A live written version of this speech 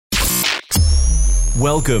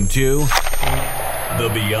Welcome to the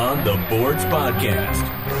Beyond the Boards podcast.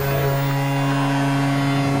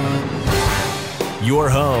 Your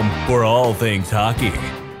home for all things hockey.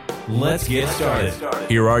 Let's get started.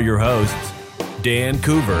 Here are your hosts, Dan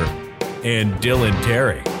Coover and Dylan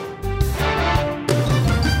Terry.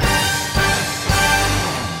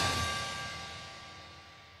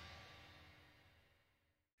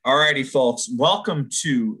 Alrighty, folks. Welcome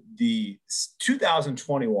to the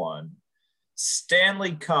 2021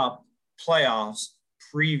 Stanley Cup Playoffs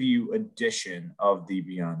preview edition of the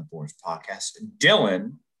Beyond the Boards podcast.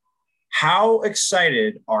 Dylan, how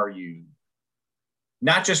excited are you,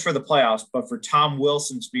 not just for the playoffs, but for Tom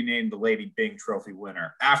Wilson to be named the Lady Byng Trophy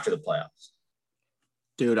winner after the playoffs?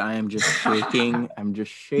 Dude, I am just shaking. I'm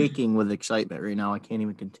just shaking with excitement right now. I can't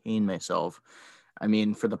even contain myself. I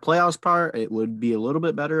mean, for the playoffs part, it would be a little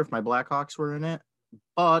bit better if my Blackhawks were in it,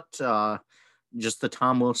 but just the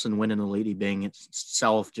Tom Wilson winning the Lady Byng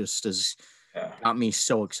itself just has got me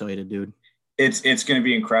so excited, dude. It's going to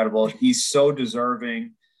be incredible. He's so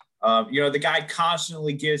deserving. The guy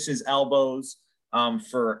constantly gives his elbows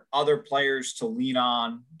for other players to lean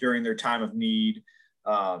on during their time of need.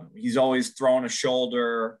 He's always throwing a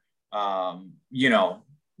shoulder, Lending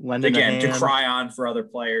to cry on for other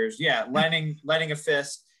players. Yeah, lending a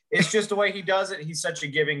fist. It's just the way he does it. He's such a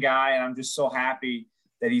giving guy, and I'm just so happy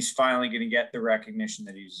that he's finally going to get the recognition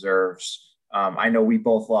that he deserves. I know we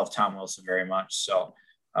both love Tom Wilson very much, so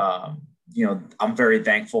I'm very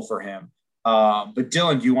thankful for him. But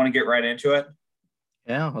Dylan, do you want to get right into it?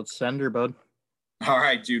 Yeah, let's send her, bud. All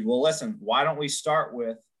right, dude. Well, listen, why don't we start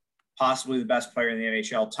with possibly the best player in the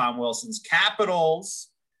NHL, Tom Wilson's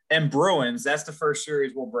Capitals and Bruins. That's the first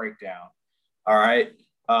series we'll break down. All right.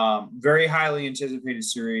 Very highly anticipated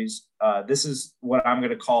series. This is what I'm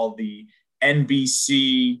going to call the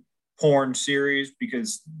NBC porn series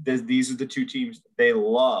because these are the two teams they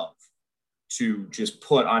love to just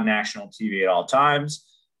put on national TV at all times.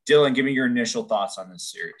 Dylan, give me your initial thoughts on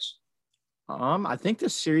this series. I think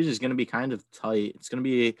this series is going to be kind of tight. It's going to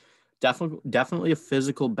be definitely a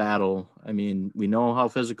physical battle. I mean, we know how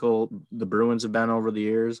physical the Bruins have been over the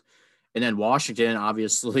years. And then Washington,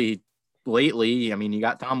 obviously, lately, I mean, you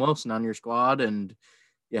got Tom Wilson on your squad, and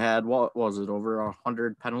you had, what was it, over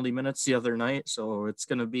 100 penalty minutes the other night. So it's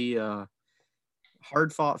going to be a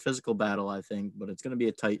hard-fought physical battle, I think, but it's going to be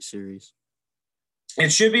a tight series. It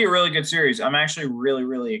should be a really good series. I'm actually really,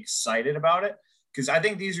 really excited about it because I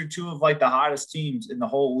think these are two of, the hottest teams in the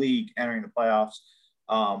whole league entering the playoffs.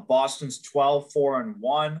 Boston's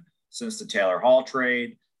 12-4-1 since the Taylor Hall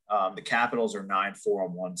trade. The Capitals are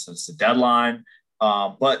 9-4-1 since the deadline.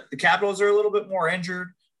 But the Capitals are a little bit more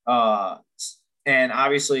injured. And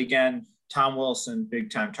obviously, again, Tom Wilson,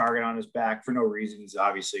 big-time target on his back for no reason. He's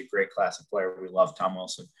obviously a great classic player. We love Tom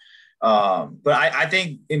Wilson. But I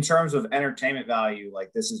think in terms of entertainment value,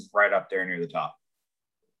 this is right up there near the top.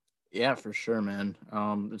 Yeah, for sure, man.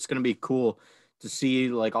 It's going to be cool to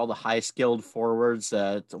see all the high skilled forwards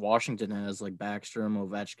that Washington has, like Backstrom,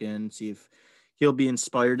 Ovechkin, see if he'll be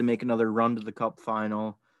inspired to make another run to the Cup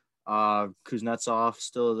final. Kuznetsov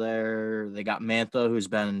still there. They got Mantha, who's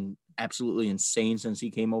been absolutely insane since he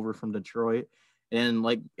came over from Detroit. And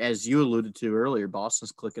as you alluded to earlier,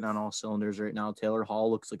 Boston's clicking on all cylinders right now. Taylor Hall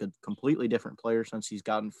looks like a completely different player since he's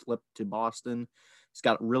gotten flipped to Boston. He's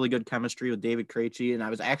got really good chemistry with David Krejci. And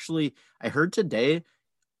I heard today,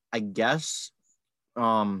 I guess,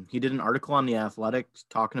 he did an article on The Athletic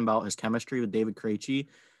talking about his chemistry with David Krejci.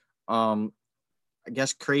 I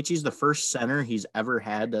guess Krejci's the first center he's ever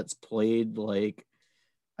had that's played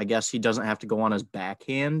I guess he doesn't have to go on his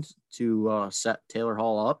backhand to set Taylor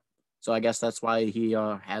Hall up. So I guess that's why he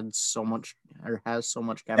has so much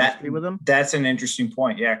chemistry with him. That's an interesting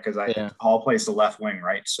point, yeah, because Hall plays the left wing,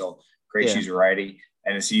 right? So Krejci's a righty,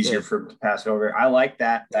 and it's easier for him to pass it over. I like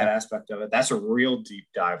that aspect of it. That's a real deep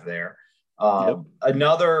dive there.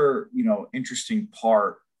 Another, interesting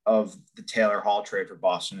part of the Taylor Hall trade for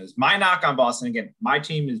Boston is my knock on Boston. Again, my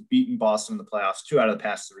team has beaten Boston in the playoffs 2 out of the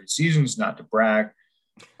past 3 seasons, not to brag.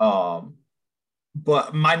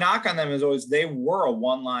 But my knock on them is always they were a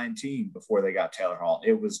one-line team before they got Taylor Hall.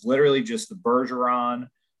 It was literally just the Bergeron,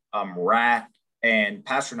 Rat, and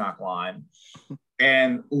Pastrnak line.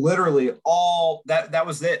 And literally all that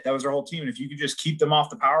was it. That was their whole team. And if you could just keep them off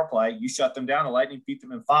the power play, you shut them down. The Lightning beat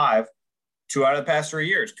them in 5, 2 out of the past 3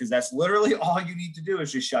 years, because that's literally all you need to do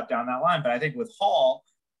is just shut down that line. But I think with Hall,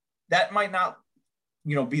 that might not,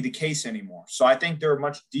 be the case anymore. So I think they're a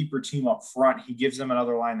much deeper team up front. He gives them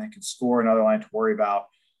another line that can score, another line to worry about.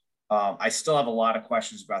 I still have a lot of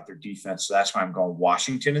questions about their defense, so that's why I'm going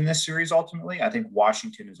Washington in this series ultimately. I think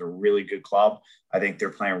Washington is a really good club. I think they're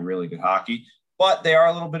playing really good hockey. but they are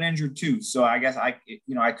a little bit injured too. So I guess I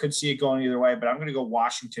could see it going either way, but I'm going to go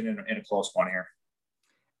Washington in a close one here.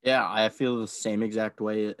 Yeah, I feel the same exact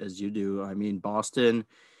way as you do. I mean, Boston,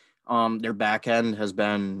 their back end has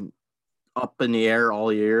been up in the air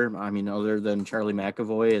all year. I mean, other than Charlie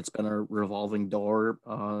McAvoy, it's been a revolving door.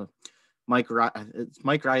 It's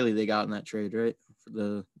Mike Riley they got in that trade, right? For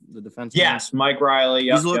the defense. Yes, Mike Riley.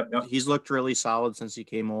 Yep, He's looked really solid since he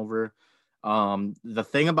came over. The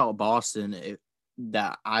thing about Boston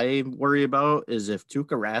that I worry about is if Tuukka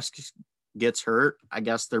Rask gets hurt, I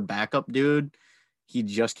guess their backup dude, he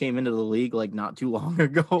just came into the league like not too long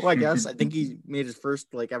ago, I guess. I think he made his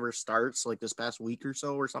first like ever starts like this past week or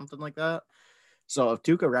so or something like that. So if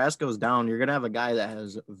Tuukka Rask goes down, you're gonna have a guy that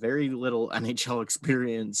has very little NHL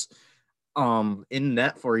experience in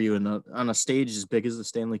net for you on a stage as big as the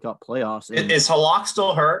Stanley Cup playoffs. And, is Halak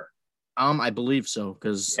still hurt? I believe so,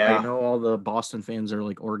 because I know all the Boston fans are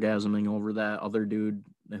like orgasming over that other dude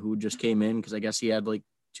who just came in because I guess he had like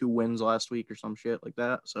 2 wins last week or some shit like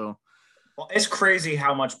that. So well, it's crazy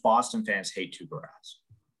how much Boston fans hate Tuukka Rask.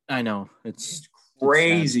 I know. It's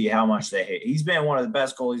crazy how much they hate. He's been one of the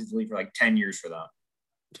best goalies in the league for like 10 years for them.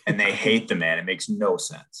 And they hate the man. It makes no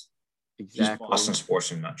sense. Exactly. He's Boston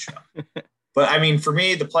sports in a nutshell. But I mean, for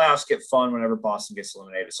me, the playoffs get fun whenever Boston gets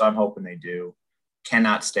eliminated. So I'm hoping they do.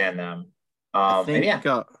 Cannot stand them. I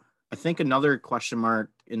think another question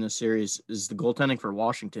mark in the series is the goaltending for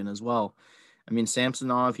Washington as well. I mean,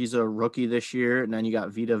 Samsonov, he's a rookie this year, and then you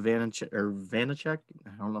got Vita Vanacek.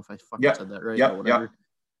 I don't know if I fucking said that right or whatever.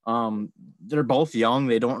 They're both young.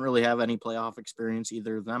 They don't really have any playoff experience,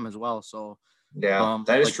 either of them as well. So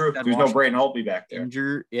that is true. There's no Braden Holtby back there.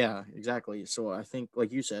 Injured, yeah, exactly. So I think,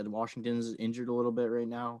 like you said, Washington's injured a little bit right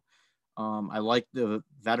now. I like the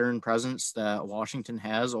veteran presence that Washington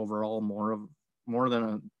has overall more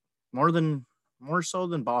so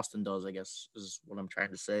than Boston does, I guess is what I'm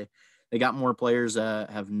trying to say. They got more players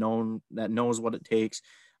that knows what it takes.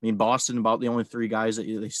 I mean, Boston, about the only 3 guys that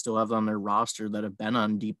they still have on their roster that have been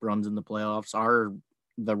on deep runs in the playoffs are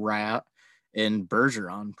the Rat and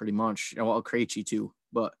Bergeron, pretty much. Well, Krejci too.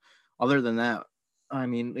 But other than that, I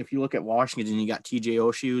mean, if you look at Washington, you got TJ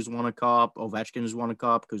Oshie who's won a cup, Ovechkin's won a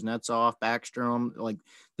cup, Kuznetsov, Backstrom. Like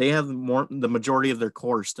they have the majority of their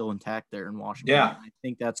core still intact there in Washington. Yeah, I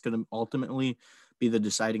think that's going to ultimately be the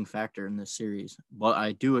deciding factor in this series. But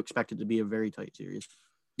I do expect it to be a very tight series.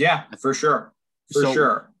 Yeah, for sure. For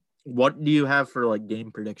sure. What do you have for like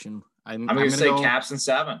game prediction? I'm going to say Caps in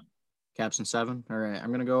 7. Caps in 7. All right. I'm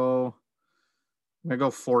going to go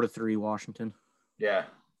 4-3 Washington. Yeah.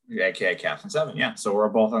 Okay, Caps in 7. Yeah. So we're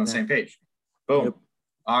both on the same page. Boom. Yep.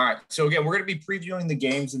 All right. So again, we're going to be previewing the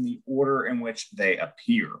games in the order in which they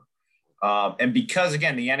appear. And because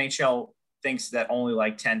again, the NHL thinks that only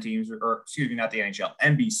like 10 teams or excuse me, not the NHL,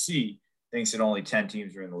 NBC thinks that only 10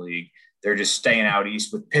 teams are in the league. They're just staying out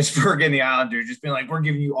east with Pittsburgh and the Islanders, just being like, we're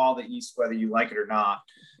giving you all the East, whether you like it or not.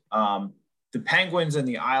 The Penguins and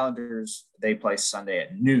the Islanders, they play Sunday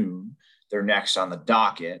at noon. They're next on the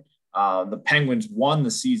docket. The Penguins won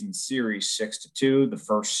the season series 6-2, the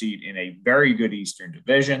first seed in a very good Eastern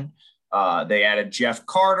division. They added Jeff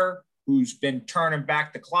Carter, who's been turning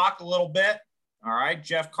back the clock a little bit. All right,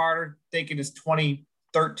 Jeff Carter, thinking it's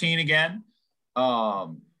 2013 again.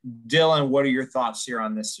 Dylan, what are your thoughts here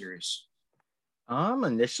on this series?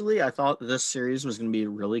 Initially, I thought this series was going to be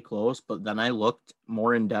really close, but then I looked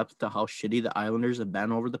more in depth to how shitty the Islanders have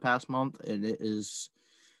been over the past month, and it is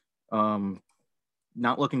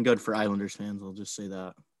not looking good for Islanders fans. I'll just say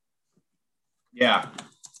that. Yeah.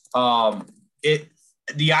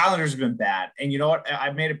 The Islanders have been bad. And you know what?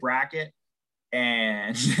 I made a bracket,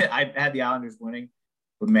 and I've had the Islanders winning,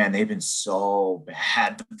 but man, they've been so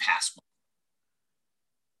bad the past month.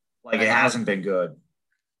 Like, it hasn't been good.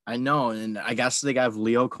 I know, and I guess they got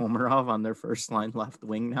Leo Komarov on their first line left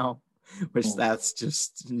wing now, which that's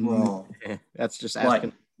just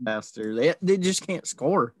asking faster. They just can't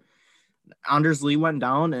score. Anders Lee went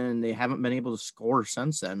down, and they haven't been able to score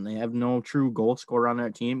since then. They have no true goal scorer on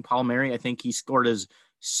that team. Palmieri, I think he scored his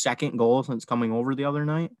second goal since coming over the other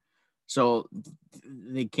night. So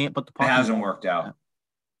they can't put the puck. It hasn't worked out.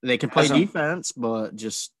 They can play defense, but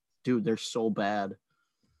just, dude, they're so bad.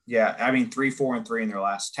 Yeah, I mean, 3-4-3 in their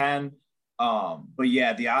last 10. But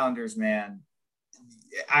yeah, the Islanders, man.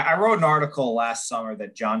 I wrote an article last summer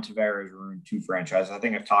that John Tavares ruined 2 franchises. I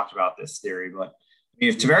think I've talked about this theory, but I mean,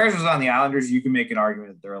 if Tavares was on the Islanders, you can make an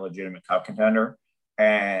argument that they're a legitimate cup contender.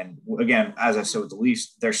 And again, as I said with the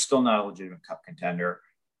Leafs, they're still not a legitimate cup contender,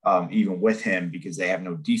 even with him, because they have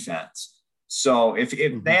no defense. So if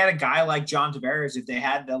they had a guy like John Tavares, if they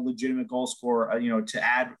had the legitimate goal scorer,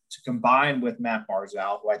 to combine with Matt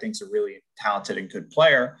Barzal, who I think is a really talented and good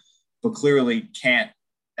player, but clearly can't.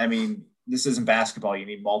 I mean, this isn't basketball. You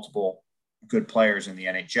need multiple good players in the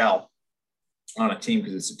NHL on a team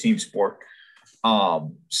because it's a team sport.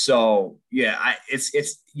 So yeah,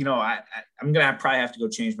 I'm gonna probably have to go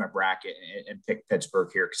change my bracket and pick Pittsburgh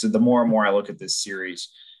here because the more and more I look at this series,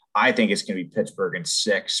 I think it's gonna be Pittsburgh in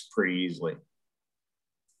 6 pretty easily.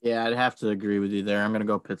 Yeah, I'd have to agree with you there. I'm gonna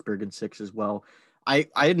go Pittsburgh in 6 as well. I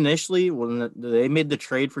initially, when they made the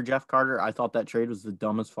trade for Jeff Carter, I thought that trade was the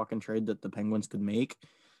dumbest fucking trade that the Penguins could make.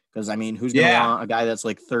 Because, I mean, who's going to want a guy that's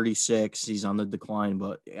like 36? He's on the decline.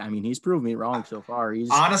 But, I mean, he's proved me wrong so far. He's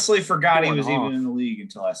honestly forgot he was even in the league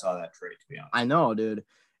until I saw that trade, to be honest. I know, dude.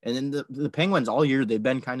 And then the Penguins all year, they've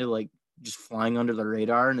been kind of like just flying under the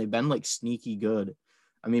radar, and they've been like sneaky good.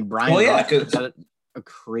 I mean, Brian had a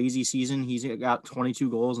crazy season. He's got 22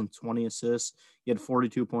 goals and 20 assists. He had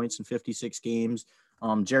 42 points in 56 games.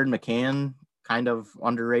 Jared McCann, kind of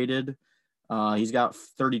underrated. He's got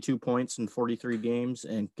 32 points in 43 games,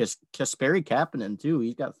 and Kasperi Kapanen too.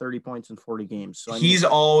 He's got 30 points in 40 games. So he's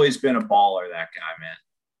always been a baller, that guy, man.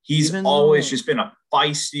 He's always just been a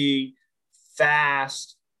feisty,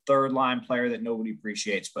 fast third line player that nobody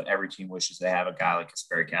appreciates, but every team wishes they have a guy like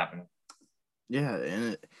Kasperi Kapanen. Yeah,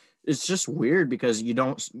 and it's just weird because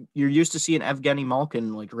you're used to seeing Evgeny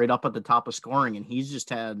Malkin like right up at the top of scoring, and he's just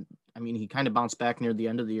had. I mean, he kind of bounced back near the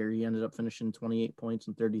end of the year. He ended up finishing 28 points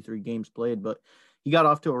in 33 games played, but he got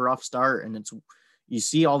off to a rough start. And you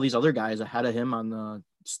see all these other guys ahead of him on the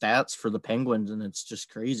stats for the Penguins, and it's just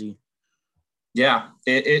crazy. Yeah,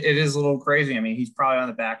 it is a little crazy. I mean, he's probably on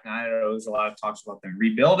the back nine. I know there's a lot of talks about them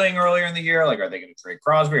rebuilding earlier in the year. Like, are they going to trade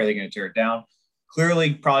Crosby? Are they going to tear it down?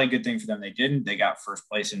 Clearly, probably a good thing for them. They didn't. They got first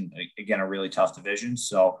place in, again, a really tough division.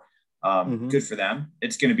 So, good for them.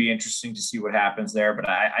 It's going to be interesting to see what happens there, but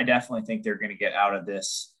I definitely think they're going to get out of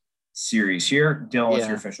this series here. Dylan, what's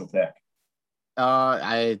your official pick?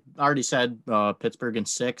 I already said Pittsburgh in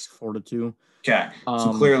 6, 4-2. Okay,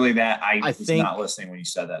 so clearly that I was not listening when you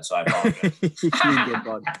said that, so I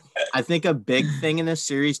apologize. I think a big thing in this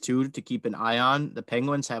series too to keep an eye on. The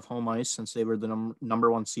Penguins have home ice since they were the number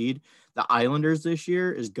 1 seed. The Islanders this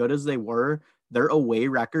year, as good as they were, their away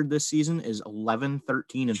record this season is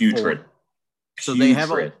 11-13-4. So they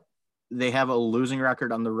have a losing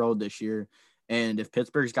record on the road this year. And if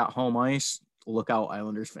Pittsburgh's got home ice, look out,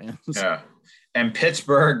 Islanders fans. Yeah. And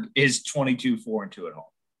Pittsburgh is 22-4-2 at home.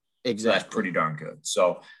 Exactly. So that's pretty darn good.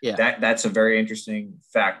 So that's a very interesting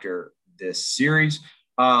factor this series.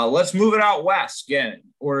 Let's move it out west again.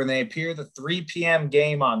 Where they appear the 3 p.m.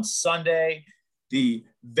 game on Sunday. The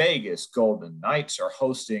Vegas Golden Knights are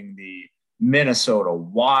hosting the Minnesota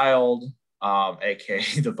Wild, aka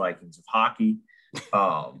the Vikings of hockey.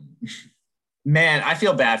 Man, I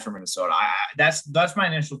feel bad for Minnesota. That's my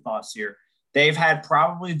initial thoughts here. They've had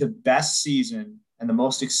probably the best season and the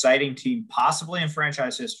most exciting team possibly in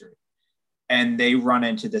franchise history. And they run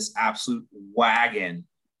into this absolute wagon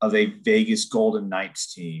of a Vegas Golden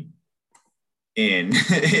Knights team in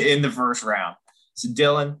the first round. So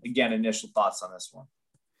Dylan, again, initial thoughts on this one.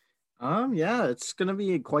 Yeah, it's going to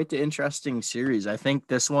be quite the interesting series. I think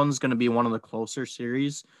this one's going to be one of the closer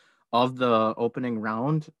series of the opening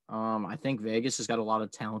round. I think Vegas has got a lot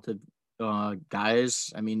of talented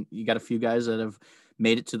guys. I mean, you got a few guys that have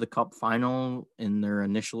made it to the Cup final in their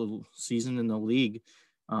initial season in the league.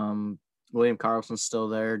 William Karlsson's still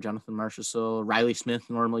there. Jonathan Marchessault. Riley Smith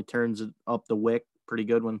normally turns up the wick pretty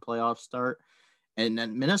good when playoffs start. And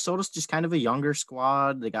then Minnesota's just kind of a younger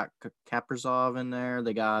squad. They got Kaprizov in there.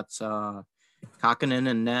 They got Kakkonen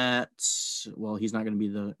and Nets. Well, he's not going to be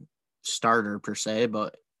the starter per se,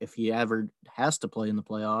 but if he ever has to play in the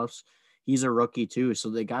playoffs, he's a rookie too. So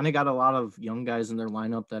they kind of got a lot of young guys in their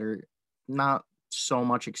lineup that are not so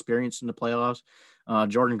much experienced in the playoffs.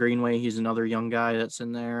 Jordan Greenway, he's another young guy that's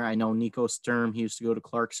in there. I know Nico Sturm, he used to go to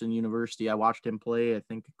Clarkson University. I watched him play, I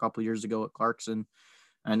think, a couple of years ago at Clarkson.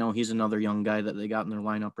 I know he's another young guy that they got in their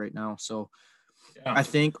lineup right now. So I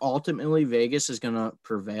think ultimately Vegas is going to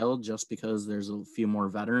prevail just because there's a few more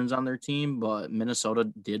veterans on their team, but Minnesota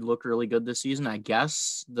did look really good this season. I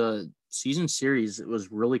guess the season series, it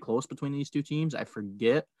was really close between these two teams. I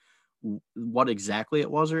forget what exactly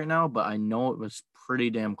it was right now, but I know it was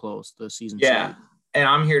pretty damn close, the season series. And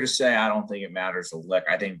I'm here to say I don't think it matters a lick.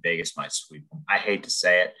 I think Vegas might sweep them. I hate to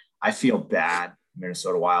say it. I feel bad,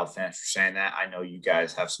 Minnesota Wild fans, for saying that. I know you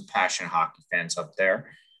guys have some passionate hockey fans up there.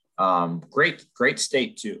 Great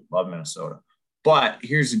state too. Love Minnesota. But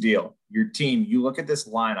here's the deal. Your team, you look at this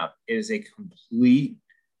lineup, it is a complete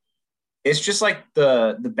It's just like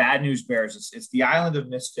the Bad News Bears. It's the island of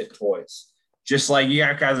misfit toys. Just like you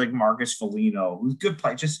got guys like Marcus Foligno, who's good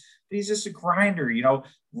play, he's just a grinder.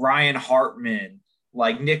 Ryan Hartman,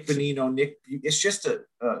 like Nick Bonino, It's just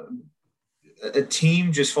a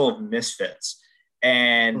team just full of misfits,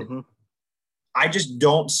 and I just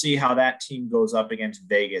don't see how that team goes up against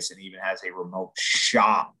Vegas and even has a remote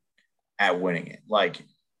shot at winning it. Like,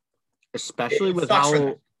 especially with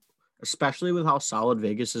how solid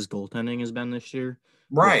Vegas's goaltending has been this year.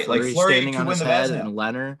 Right, like Fleury standing on his head and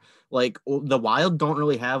Leonard. Like the Wild don't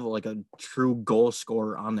really have like a true goal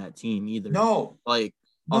scorer on that team either. No,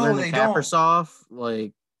 other than Kaprizov,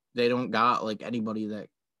 like they don't got like anybody that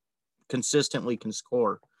consistently can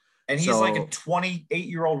score. And he's like a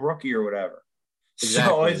 28-year-old rookie or whatever.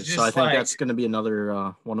 Exactly. So I think that's going to be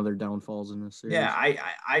another one of their downfalls in this series. Yeah,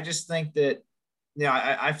 I just think that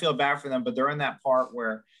I feel bad for them, but they're in that part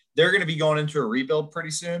where they're going to be going into a rebuild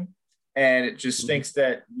pretty soon. And it just stinks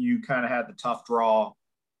that you kind of had the tough draw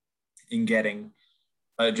in getting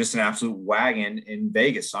just an absolute wagon in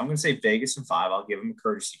Vegas. So I'm going to say Vegas in 5. I'll give them a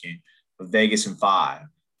courtesy game, but Vegas in 5.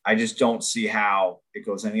 I just don't see how it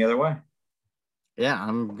goes any other way. Yeah,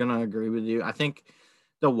 I'm going to agree with you. I think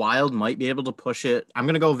the Wild might be able to push it. I'm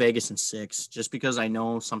going to go Vegas in 6 just because I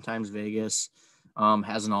know sometimes Vegas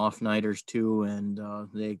has an off night or two, and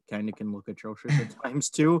they kind of can look atrocious at times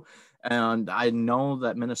too. And I know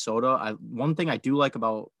that Minnesota, one thing I do like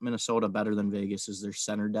about Minnesota better than Vegas is their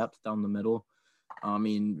center depth down the middle. I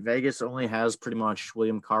mean, Vegas only has pretty much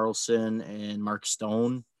William Karlsson and Mark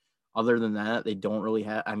Stone. Other than that, they don't really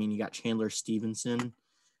have, I mean, you got Chandler Stevenson,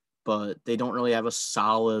 but they don't really have a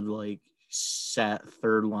solid, like, set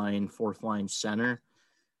third line, fourth line center.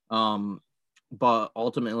 But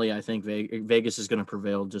ultimately, I think Vegas is going to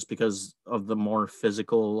prevail just because of the more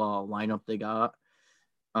physical lineup they got.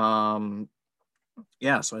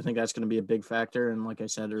 So I think that's going to be a big factor. And like I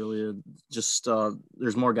said earlier, just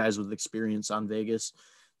there's more guys with experience on Vegas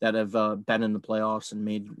that have been in the playoffs and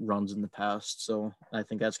made runs in the past. So I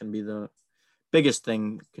think that's going to be the biggest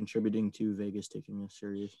thing contributing to Vegas taking a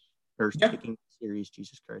series. Taking the series.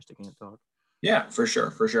 Jesus Christ, I can't talk. Yeah, for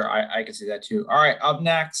sure. I can see that too. All right, up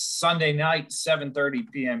next, Sunday night,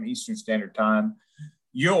 7:30 p.m. Eastern Standard Time,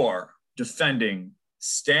 your defending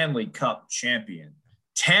Stanley Cup champion,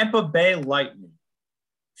 Tampa Bay Lightning,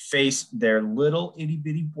 face their little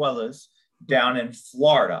itty-bitty Buelas down in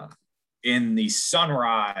Florida in the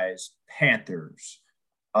Sunrise Panthers.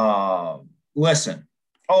 Listen.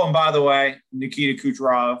 Oh, and by the way, Nikita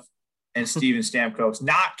Kucherov and Steven Stamkos,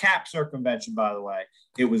 not cap circumvention, by the way.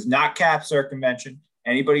 It was not cap circumvention.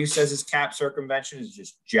 Anybody who says it's cap circumvention is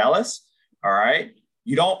just jealous, all right?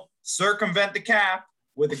 You don't circumvent the cap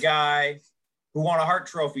with a guy who won a Hart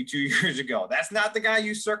Trophy 2 years ago. That's not the guy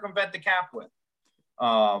you circumvent the cap with.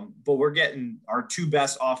 But we're getting our 2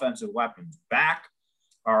 best offensive weapons back,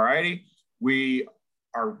 all righty? We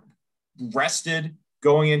are rested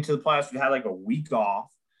going into the playoffs. We had like a week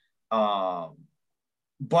off.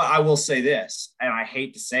 But I will say this, and I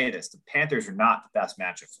hate to say this, the Panthers are not the best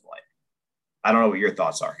matchup for the Lightning. I don't know what your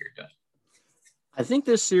thoughts are here, Dan. I think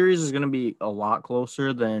this series is going to be a lot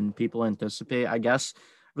closer than people anticipate. I guess I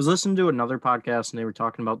was listening to another podcast, and they were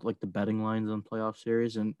talking about like the betting lines on playoff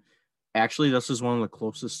series, and actually this is one of the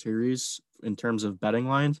closest series in terms of betting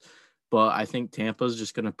lines. But I think Tampa's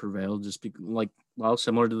just going to prevail,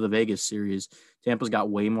 similar to the Vegas series. Tampa's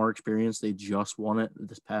got way more experience. They just won it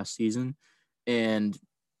this past season, and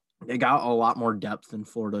they got a lot more depth than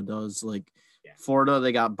Florida does. Florida,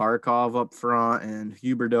 they got Barkov up front and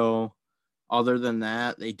Huberdeau. Other than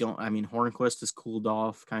that, they don't. I mean, Hornqvist has cooled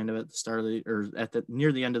off kind of at the start of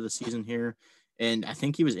near the end of the season here, and I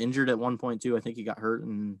think he was injured at one point too. I think he got hurt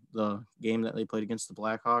in the game that they played against the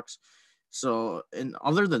Blackhawks. So, and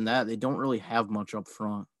other than that, they don't really have much up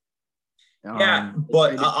front.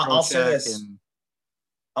 But I'll say this.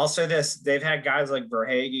 I'll say this. They've had guys like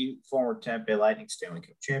Verhaeghe, former Tampa Bay Lightning Stanley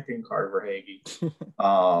Cup champion, Carter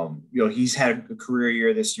Verhaeghe. He's had a career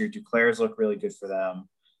year this year. Duclair's looked really good for them.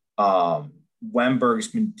 Wemberg's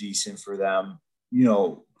been decent for them.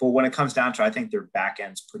 But when it comes down to it, I think their back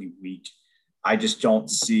end's pretty weak. I just don't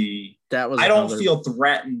see – I don't feel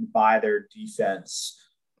threatened by their defense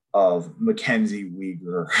of Mackenzie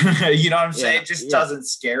Weegar. You know what I'm saying? It just doesn't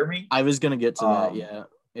scare me. I was going to get to that, yeah.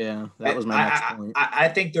 Yeah, that was my next point. I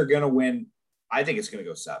think they're going to win. I think it's going to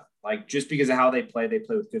go 7. Like, just because of how they play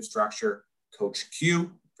with good structure. Coach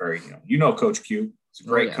Q, Coach Q. He's a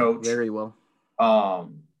great coach. Very well.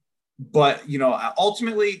 But,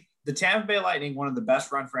 ultimately, the Tampa Bay Lightning, one of the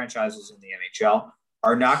best run franchises in the NHL,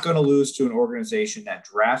 are not going to lose to an organization that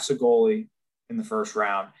drafts a goalie in the first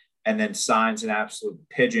round and then signs an absolute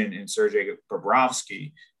pigeon in Sergei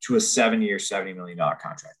Bobrovsky to a 7-year, $70 million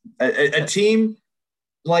contract. A team,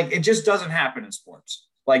 like, it just doesn't happen in sports.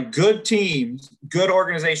 Like, good teams, good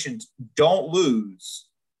organizations don't lose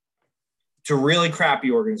to really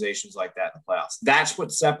crappy organizations like that in the playoffs. That's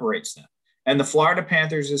what separates them. And the Florida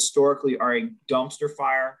Panthers historically are a dumpster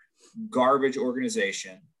fire, garbage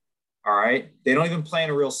organization. All right. They don't even play in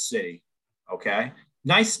a real city. Okay.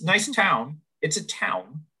 Nice town. It's a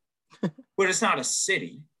town, but it's not a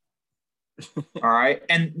city. All right.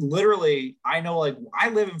 And literally, I know, like, I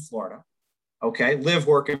live in Florida. Okay. Live,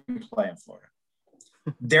 work, and play in Florida.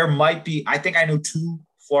 There might be, I think I know 2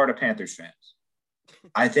 Florida Panthers fans.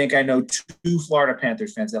 I think I know 2 Florida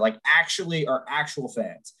Panthers fans that, like, actually are actual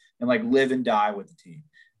fans and, like, live and die with the team.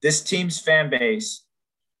 This team's fan base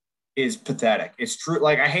is pathetic. It's true.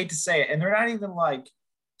 Like, I hate to say it. And they're not even, like,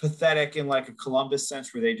 pathetic in, like, a Columbus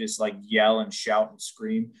sense where they just, like, yell and shout and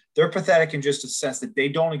scream. They're pathetic in just a sense that they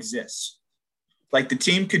don't exist. Like, the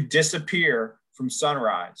team could disappear from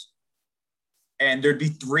Sunrise and there'd be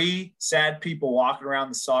 3 sad people walking around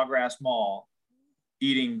the Sawgrass Mall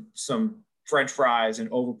eating some French fries and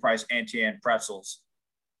overpriced Auntie Anne pretzels,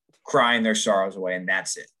 crying their sorrows away, and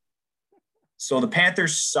that's it. So the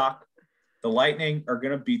Panthers suck. The Lightning are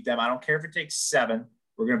going to beat them. I don't care if it takes 7.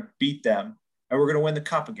 We're going to beat them, and we're going to win the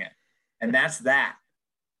cup again. And that's that.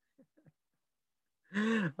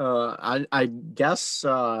 I guess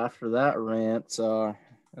after that rant,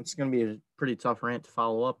 that's going to be a pretty tough rant to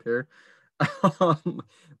follow up here.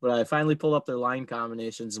 But I finally pulled up their line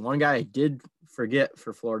combinations. One guy I did forget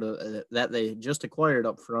for Florida that they just acquired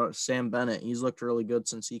up front, Sam Bennett. He's looked really good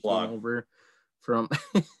since he came over from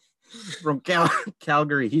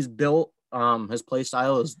Calgary. He's built. His play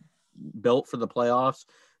style is built for the playoffs.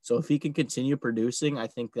 So if he can continue producing, I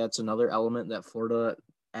think that's another element that Florida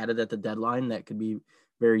added at the deadline that could be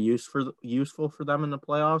very useful for them in the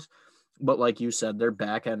playoffs. But like you said, they're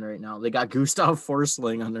back end right now. They got Gustav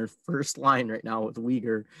Forsling on their first line right now with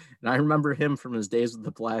Uyghur. And I remember him from his days with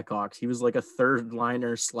the Blackhawks. He was like a third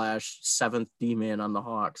liner / 7th D-man on the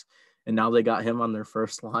Hawks. And now they got him on their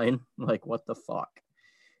first line. Like, what the fuck?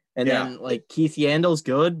 And then, like, Keith Yandel's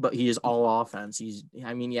good, but he is all offense. He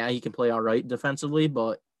can play all right defensively,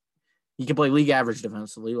 but he can play league average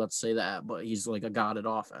defensively. Let's say that. But he's like a god at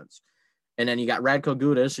offense. And then you got Radko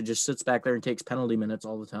Gudas, who just sits back there and takes penalty minutes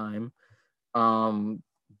all the time.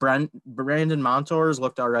 Brandon Montour's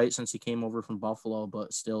looked all right since he came over from Buffalo,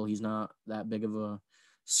 but still he's not that big of a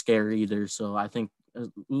scare either. So I think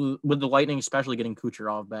with the Lightning, especially getting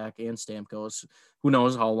Kucherov back and Stamkos, who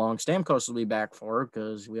knows how long Stamkos will be back for,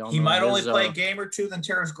 because we all know he might only play a game or 2, then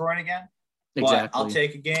tear his groin again. Exactly. But I'll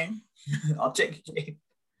take a game. I'll take a game.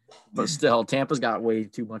 But still, Tampa's got way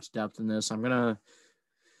too much depth in this.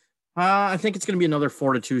 I think it's gonna be another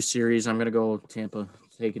 4-2 series. I'm gonna go Tampa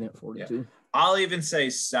taking it 4-2. Yeah. I'll even say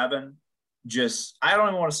 7. I don't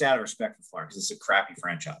even want to say out of respect for Florida because it's a crappy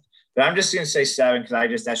franchise. But I'm just going to say 7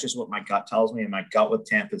 because that's just what my gut tells me. And my gut with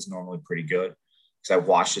Tampa is normally pretty good because I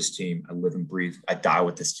watch this team. I live and breathe. I die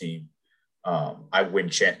with this team. I win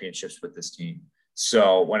championships with this team.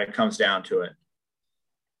 So when it comes down to it,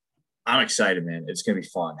 I'm excited, man. It's going to be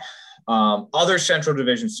fun. Other Central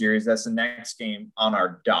Division series, that's the next game on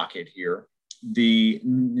our docket here. The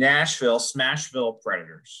Nashville Smashville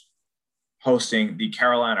Predators hosting the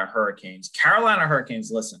Carolina Hurricanes. Carolina Hurricanes,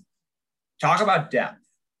 listen, talk about depth.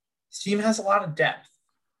 This team has a lot of depth.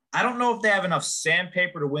 I don't know if they have enough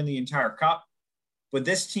sandpaper to win the entire cup, but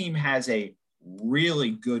this team has a really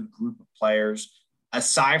good group of players.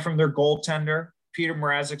 Aside from their goaltender, Peter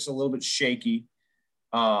Mrazek's a little bit shaky,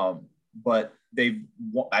 but they've,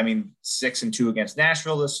 6-2 against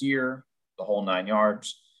Nashville this year, the whole 9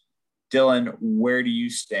 yards. Dylan, where do you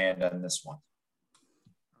stand on this one?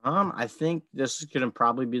 I think this is going to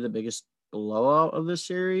probably be the biggest blowout of the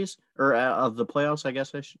series, or of the playoffs, I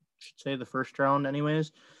guess I should say, the first round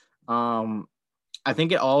anyways. I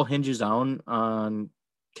think it all hinges on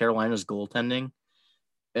Carolina's goaltending.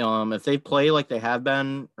 If they play like they have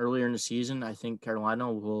been earlier in the season, I think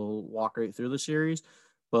Carolina will walk right through the series.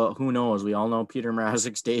 But who knows? We all know Peter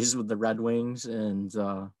Mrazek's days with the Red Wings, and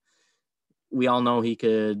we all know he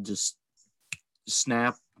could just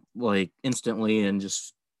snap like instantly and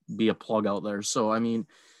just be a plug out there. So, I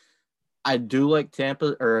do like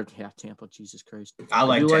Tampa, Jesus Christ. I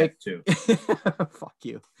like Tampa too. Fuck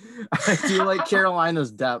you. I do like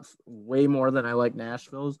Carolina's depth way more than I like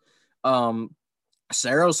Nashville's.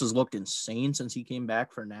 Saros has looked insane since he came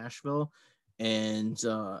back for Nashville. And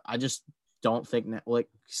I just don't think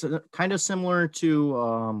kind of similar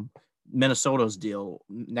to Minnesota's deal.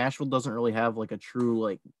 Nashville doesn't really have like a true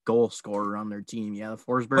like goal scorer on their team. Yeah,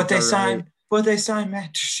 Forsberg. But they signed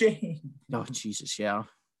Matt Duchene. Oh Jesus, yeah.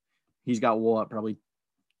 He's got what, probably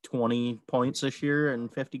 20 points this year in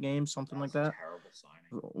 50 games, something like that. Terrible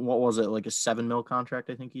signing. What was it, like a $7 million contract?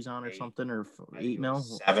 I think he's on, or something, or $8 million.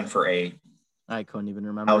 7 for 8. I couldn't even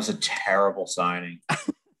remember. That was a terrible signing.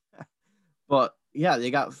 But yeah,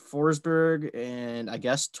 they got Forsberg and I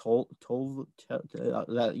guess that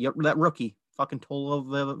rookie, fucking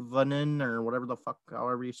Tolvanen or whatever the fuck,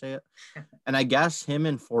 however you say it. And I guess him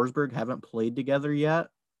and Forsberg haven't played together yet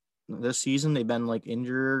this season. They've been like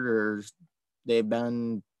injured or they've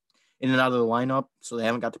been in and out of the lineup, so they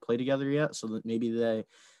haven't got to play together yet. So that maybe they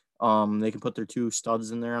can put their two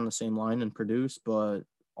studs in there on the same line and produce. But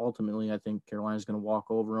ultimately, I think Carolina's going to walk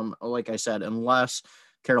over them. Like I said, unless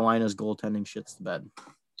Carolina's goaltending shits the bed.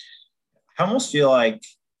 I almost feel like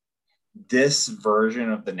this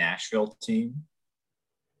version of the Nashville team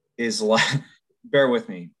is like, bear with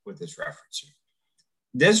me with this reference here.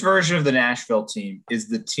 This version of the Nashville team is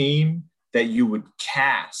the team that you would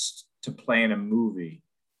cast to play in a movie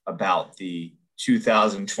about the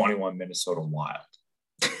 2021 Minnesota Wild.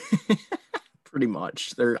 Pretty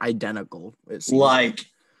much. They're identical. Like,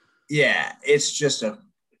 yeah, it's just a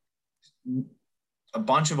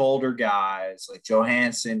bunch of older guys like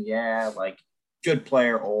Johansson, like good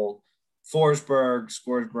player, old.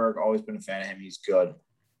 Scoresberg, always been a fan of him. He's good.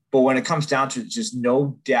 But when it comes down to just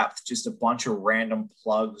no depth, just a bunch of random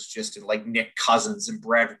plugs, just in like Nick Cousins and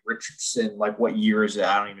Brad Richardson, like what year is it?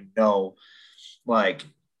 I don't even know. Like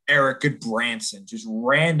Eric Goodbranson, just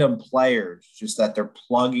random players, just that they're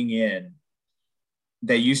plugging in.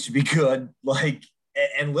 They used to be good. Like,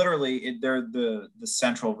 and literally they're the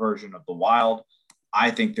central version of the Wild.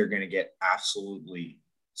 I think they're going to get absolutely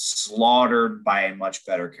slaughtered by a much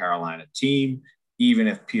better Carolina team, even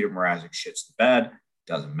if Peter Mrazek shits the bed.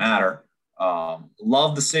 Doesn't matter.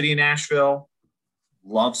 Love the city of Nashville.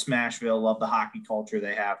 Love Smashville. Love the hockey culture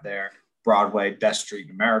they have there. Broadway, best street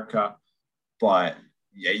in America. But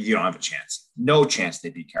yeah, you don't have a chance. No chance they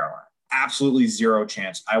beat Carolina. Absolutely zero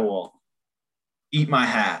chance. I will eat my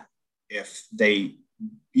hat if they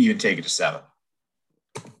even take it to 7.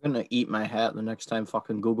 I'm gonna eat my hat the next time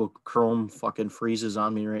fucking Google Chrome fucking freezes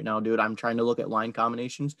on me right now, dude. I'm trying to look at line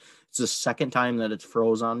combinations. It's the second time that it's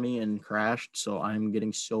froze on me and crashed, so I'm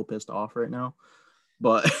getting so pissed off right now.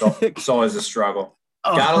 But it's always a struggle.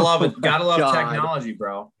 Gotta love it. Gotta love technology,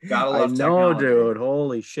 bro. Gotta love technology. Dude.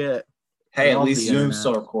 Holy shit. Hey, at least Zoom's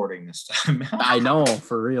still recording this time. I know,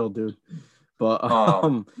 for real, dude. But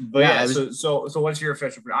yeah. So what's your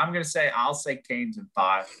official? I'll say Canes in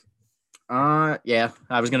 5. Yeah,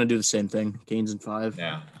 I was gonna do the same thing. Canes in 5.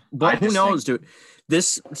 Yeah, but who knows, dude?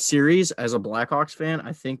 This series, as a Blackhawks fan,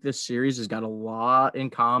 I think this series has got a lot in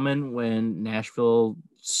common when Nashville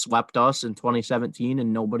swept us in 2017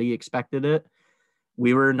 and nobody expected it.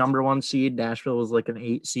 We were number 1 seed. Nashville was like an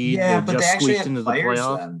 8 seed. Yeah, they but just they actually squeaked into the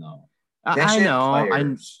playoffs. Then, though.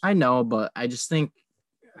 I know, but I just think,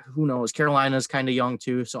 who knows? Carolina's kind of young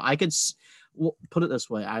too, so I could. Well, put it this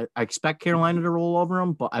way. I expect Carolina to roll over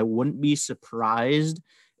them, but I wouldn't be surprised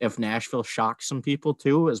if Nashville shocks some people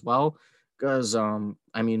too as well. Because,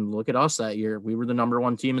 I mean, look at us that year. We were the number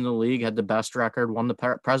 1 team in the league, had the best record, won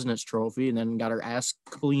the President's Trophy, and then got our ass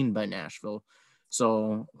cleaned by Nashville.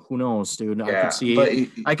 So who knows, dude? Yeah,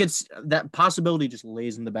 that possibility just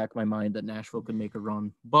lays in the back of my mind that Nashville could make a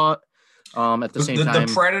run. But at the same time,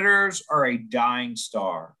 the Predators are a dying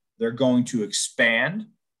star. They're going to expand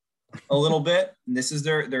a little bit. And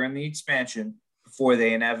they're in the expansion before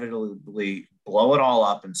they inevitably blow it all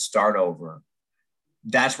up and start over.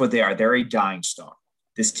 That's what they are. They're a dying star.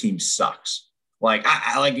 This team sucks. Like,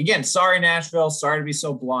 again, sorry, Nashville. Sorry to be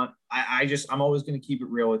so blunt. I'm always going to keep it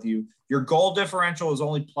real with you. Your goal differential is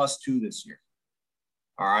only +2 this year.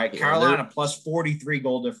 All right. Yeah, Carolina +43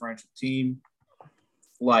 goal differential team.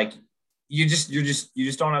 Like, you just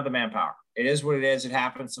don't have the manpower. It is what it is. It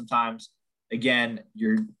happens sometimes. Again,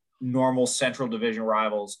 your normal Central Division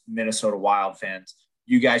rivals, Minnesota Wild fans,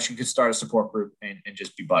 you guys should start a support group and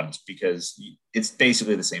just be buddies because it's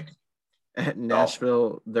basically the same thing. At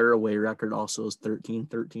Nashville, their away record also is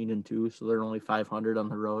 13-2, so they're only 500 on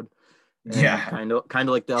the road. And yeah, kind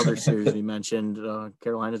of like the other series we mentioned.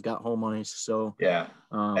 Carolina's got home ice, so yeah,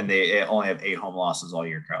 and they only have 8 home losses all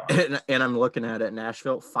year. Carolina, and I'm looking at it.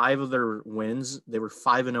 Nashville, 5 of their wins, they were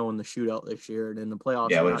 5-0 in the shootout this year, and in the playoffs,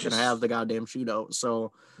 they're not going to have the goddamn shootout.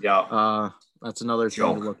 So yeah, that's another thing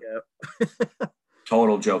to look at.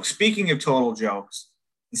 Total joke. Speaking of total jokes,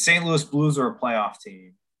 the St. Louis Blues are a playoff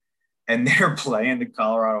team, and they're playing the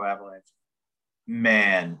Colorado Avalanche.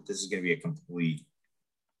 Man, this is going to be a complete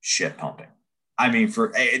shit pumping. I mean,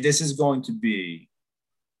 this is going to be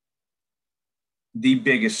the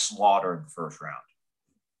biggest slaughter in the first round.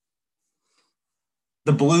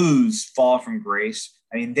 The Blues fall from grace.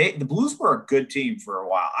 I mean, the Blues were a good team for a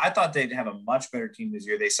while. I thought they'd have a much better team this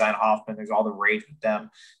year. They signed Hoffman. There's all the rage with them,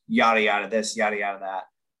 yada, yada, this, yada, yada, that.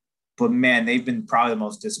 But, man, they've been probably the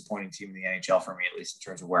most disappointing team in the NHL for me, at least in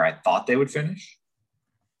terms of where I thought they would finish.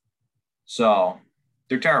 So,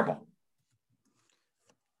 they're terrible.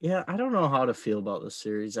 Yeah, I don't know how to feel about this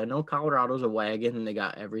series. I know Colorado's a wagon and they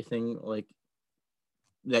got everything like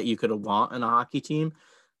that you could want in a hockey team.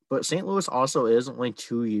 But St. Louis also is only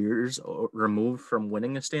 2 years removed from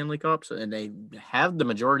winning a Stanley Cup, and they have the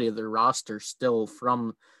majority of their roster still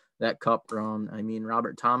from that cup run. I mean,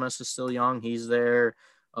 Robert Thomas is still young. He's there.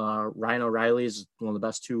 Ryan O'Reilly is one of the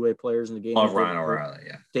best two-way players in the game. Oh, Ryan O'Reilly,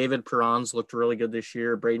 yeah. David Perron's looked really good this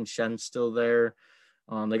year. Braden Shen's still there.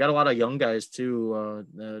 They got a lot of young guys, too,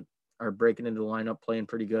 that are breaking into the lineup, playing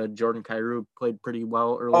pretty good. Jordan Kyrou played pretty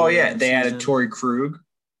well earlier. Oh, yeah. They added Torrey Krug.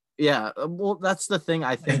 Yeah, well, that's the thing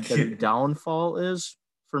I think their downfall is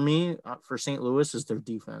for me, for St. Louis, is their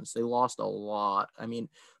defense. They lost a lot. I mean,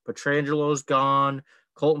 Petrangelo's gone.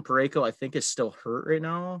 Colton Parayko, I think, is still hurt right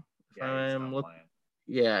now.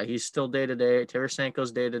 Yeah, he's still day-to-day.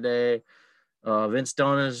 Tarasenko's day-to-day. Vince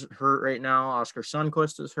Dunn is hurt right now. Oscar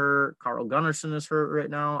Sundqvist is hurt. Carl Gunnarsson is hurt right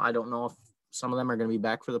now. I don't know if some of them are going to be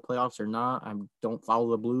back for the playoffs or not. I don't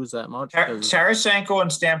follow the Blues that much. Tarasenko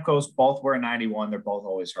and Stamkos both wear 91. They're both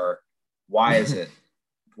always hurt. Why is it?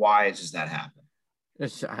 Why does that happen?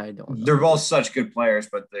 I don't know. They're both such good players,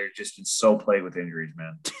 but they're just so plagued with injuries,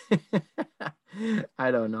 man.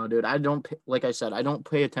 I don't know, dude. Like I said, I don't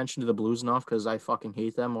pay attention to the Blues enough because I fucking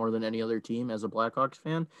hate them more than any other team as a Blackhawks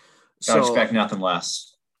fan. So I expect nothing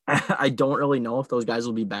less. I don't really know if those guys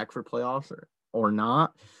will be back for playoffs or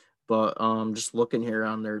not. But just looking here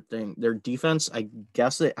on their defense, I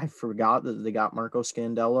guess I forgot that they got Marco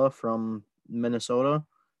Scandella from Minnesota,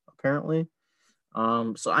 apparently.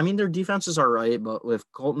 So, I mean, their defenses are right, but with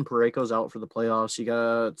Colton Parayko's out for the playoffs, you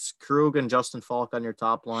got Krug and Justin Falk on your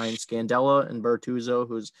top line, Scandella and Bertuzzo,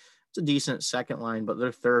 it's a decent second line, but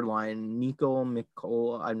their third line, Nico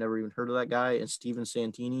Mikola, I've never even heard of that guy, and Steven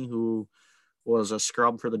Santini, who was a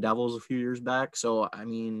scrub for the Devils a few years back. So, I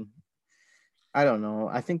mean, I don't know.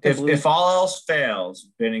 I think if all else fails,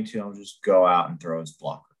 Binnington will just go out and throw his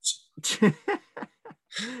blockers.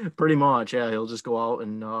 Pretty much, yeah. He'll just go out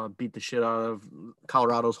and beat the shit out of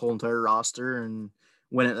Colorado's whole entire roster and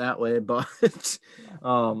win it that way. But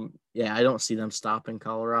yeah, I don't see them stopping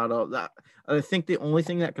Colorado. I think the only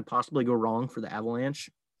thing that could possibly go wrong for the Avalanche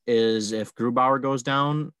is if Grubauer goes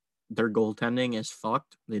down, their goaltending is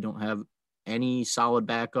fucked. They don't have any solid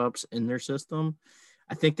backups in their system.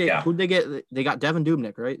 I think who'd they get? They got Devin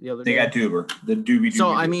Dubnyk, right? They got Duber, the Doobie.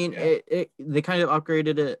 So, I mean, they kind of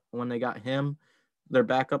upgraded it when they got him, their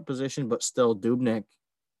backup position, but still Dubnyk.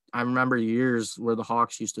 I remember years where the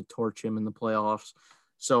Hawks used to torch him in the playoffs.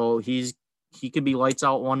 So he could be lights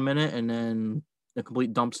out 1 minute and then a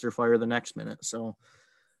complete dumpster fire the next minute. So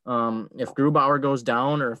if Grubauer goes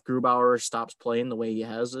down or if Grubauer stops playing the way he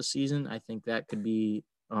has this season, I think that could be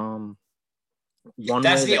one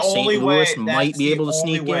that's way that St. Louis might be able to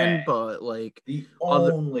sneak in, but like the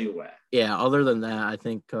only way. Yeah, other than that, I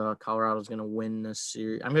think Colorado's going to win this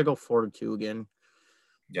series. I'm going to go 4-2 again.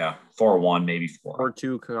 Yeah, 4-1, maybe 4.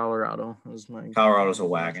 4-2 Colorado is my. Colorado's a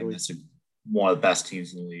wagon. That's one of the best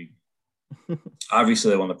teams in the league. Obviously,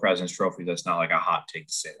 they won the President's Trophy. That's not like a hot take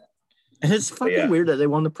to say that. And it's fucking weird that they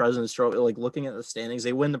won the President's Trophy. Like, looking at the standings,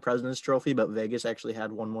 they win the President's Trophy, but Vegas actually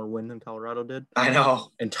had one more win than Colorado did. I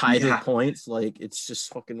know. And tied with points. Like, it's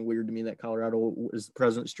just fucking weird to me that Colorado is the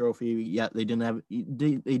President's Trophy, yet they didn't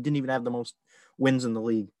even have the most wins in the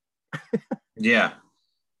league. Yeah.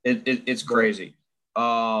 It's crazy.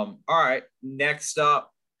 All right. Next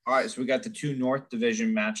up. All right. So we got the 2 North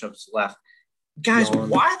Division matchups left. Guys,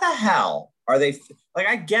 why the hell are they like?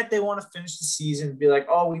 I get they want to finish the season and be like,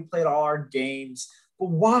 oh, we played all our games. But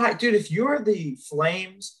why? Dude, if you're the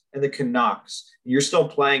Flames and the Canucks, and you're still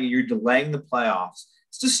playing and you're delaying the playoffs,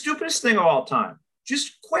 it's the stupidest thing of all time.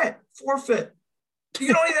 Just quit. Forfeit.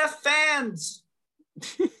 You don't even have fans.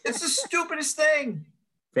 It's the stupidest thing.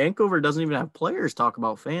 Vancouver doesn't even have players talk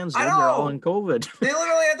about fans. They're all in COVID. They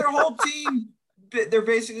literally had their whole team. They're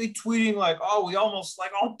basically tweeting like, oh, we almost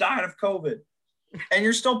all died of COVID. And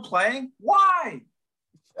you're still playing? Why?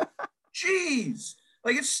 Jeez.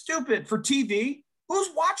 Like, it's stupid. For TV, who's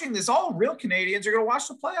watching this? All real Canadians are going to watch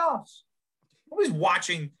the playoffs. Nobody's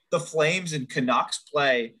watching the Flames and Canucks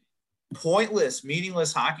play pointless,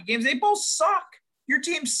 meaningless hockey games. They both suck. Your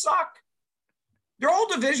teams suck. Their whole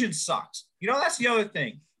division sucks. You know, that's the other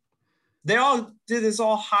thing. they all did this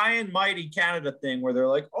all high and mighty Canada thing where they're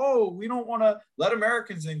like, oh, we don't want to let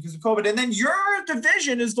Americans in because of COVID. And then your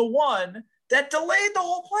division is the one that delayed the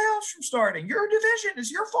whole playoffs from starting. Your division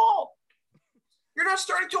is your fault. You're not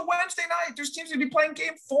starting till Wednesday night. There's teams going to be playing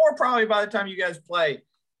game 4 probably by the time you guys play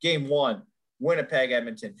game 1, Winnipeg,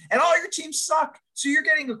 Edmonton. And all your teams suck. So you're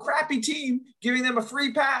getting a crappy team, giving them a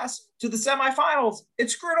free pass to the semifinals.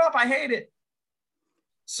 It's screwed up. I hate it.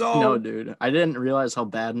 So no, dude, I didn't realize how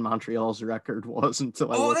bad Montreal's record was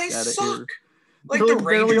until I looked at it here. Like the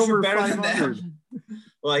Rangers are better than them.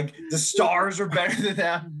 Like the Stars are better than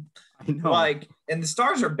them. I know. Like, and the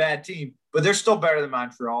Stars are a bad team, but they're still better than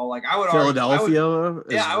Montreal. Like I would Philadelphia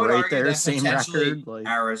argue, I would right there, same record. Like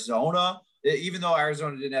Arizona, even though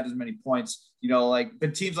Arizona didn't have as many points,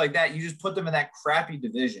 but teams like that, you just put them in that crappy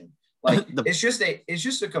division. Like it's just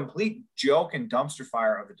a complete joke and dumpster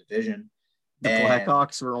fire of a division. The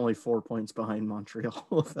Blackhawks were only 4 points behind Montreal,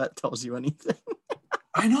 if that tells you anything.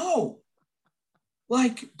 I know.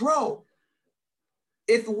 Like, bro,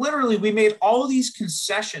 if literally we made all these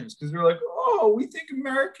concessions because they're like, oh, we think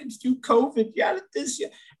Americans do COVID, yada this, yeah.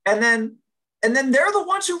 And then they're the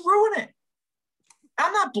ones who ruin it.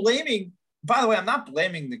 I'm not blaming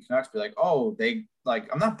the Canucks. Be like, oh,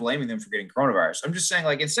 I'm not blaming them for getting coronavirus. I'm just saying,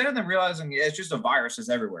 like, instead of them realizing it's just a virus is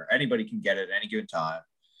everywhere, anybody can get it at any given time.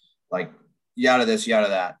 Like, yada this, yada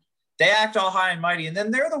that. They act all high and mighty, and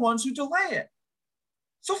then they're the ones who delay it.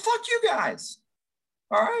 So fuck you guys.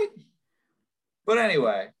 All right. But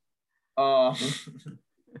anyway,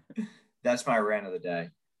 that's my rant of the day.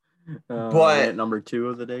 But number 2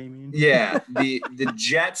 of the day, you mean? Yeah, the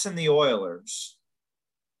Jets and the Oilers.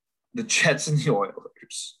 The Jets and the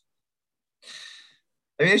Oilers.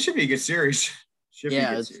 I mean, it should be a good series.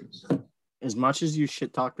 As much as you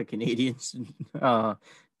shit talk the Canadians,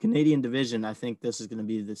 Canadian division, I think this is going to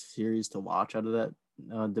be the series to watch out of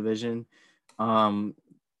that division.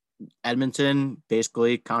 Edmonton,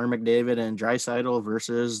 basically Connor McDavid and Draisaitl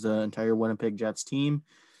versus the entire Winnipeg Jets team.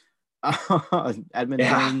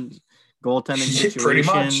 Edmonton's goaltending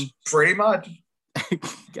situation. Pretty much.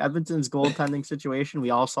 Edmonton's goaltending situation.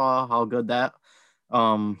 We all saw how good that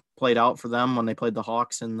played out for them when they played the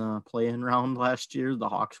Hawks in the play-in round last year. The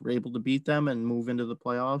Hawks were able to beat them and move into the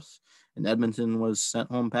playoffs. And Edmonton was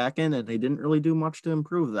sent home packing, and they didn't really do much to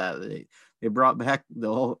improve that. They brought back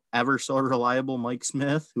the ever so reliable Mike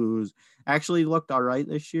Smith, who's actually looked all right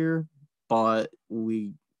this year, but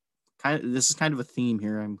this is kind of a theme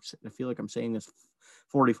here. I feel like I'm saying this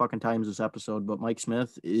 40 fucking times this episode, but Mike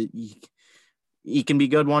Smith, he can be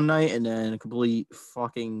good one night and then a complete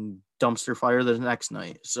fucking dumpster fire the next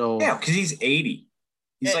night. So yeah, because he's 80.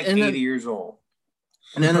 He's like 80 years old.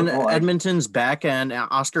 And then Edmonton's back end,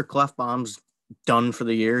 Oscar Klefbom's done for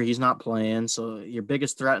the year. He's not playing. So your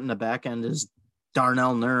biggest threat in the back end is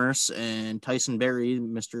Darnell Nurse and Tyson Barrie,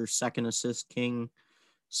 Mr. Second Assist King.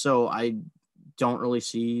 So I don't really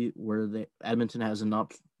see where Edmonton has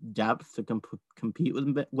enough depth to compete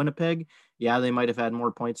with Winnipeg. Yeah, they might have had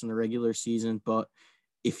more points in the regular season, but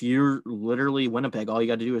if you're literally Winnipeg, all you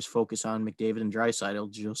got to do is focus on McDavid and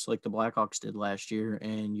Draisaitl, just like the Blackhawks did last year,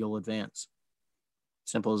 and you'll advance.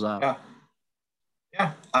 Simple as that.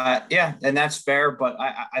 Yeah, and that's fair. But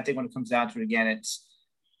I think when it comes down to it, again, it's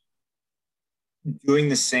doing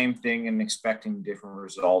the same thing and expecting different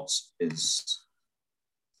results is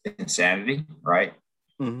insanity, right?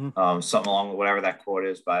 Mm-hmm. Something along with whatever that quote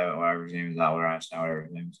is by whatever his name is, whatever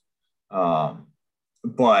his name is.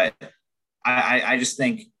 But I just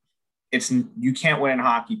think you can't win in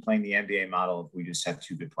hockey playing the NBA model if we just have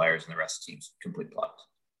 2 good players and the rest of the team's complete plugs.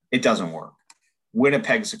 It doesn't work.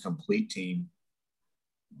 Winnipeg's a complete team.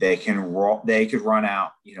 They could run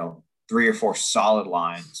out, 3 or 4 solid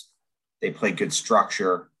lines. They play good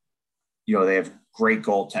structure. They have great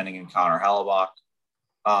goaltending in Connor Hellebuyck.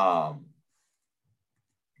 I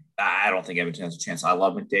don't think Edmonton has a chance. I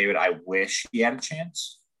love McDavid. I wish he had a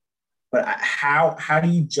chance. But how do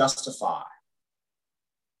you justify?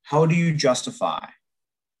 How do you justify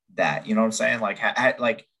that? You know what I'm saying?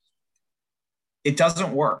 Like it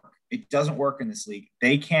doesn't work. It doesn't work in this league.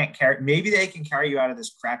 They can't carry. Maybe they can carry you out of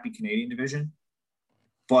this crappy Canadian division,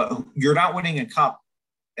 but you're not winning a cup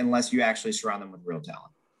unless you actually surround them with real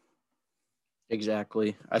talent.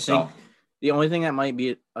 Exactly. I think the only thing that might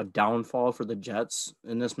be a downfall for the Jets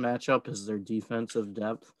in this matchup is their defensive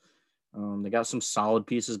depth. They got some solid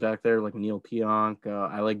pieces back there like Neil Pionk.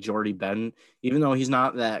 I like Jordy Ben. Even though he's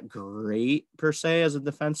not that great per se as a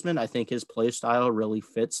defenseman, I think his play style really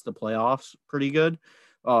fits the playoffs pretty good.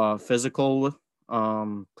 Physical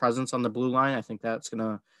presence on the blue line. I think that's going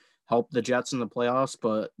to help the Jets in the playoffs,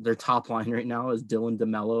 but their top line right now is Dylan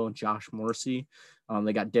DeMello and Josh Morrissey.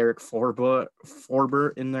 They got Derek Forbert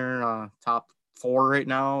in their top 4 right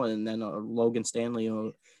now, and then Logan Stanley.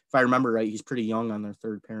 If I remember right, he's pretty young on their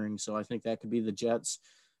third pairing, so I think that could be the Jets'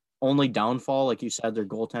 only downfall. Like you said, their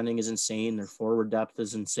goaltending is insane. Their forward depth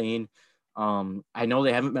is insane. I know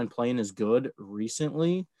they haven't been playing as good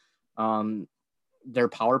recently. Their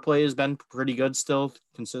power play has been pretty good still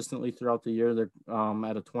consistently throughout the year. They're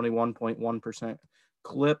at a 21.1%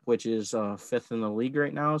 clip, which is 5th in the league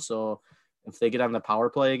right now. So if they get on the power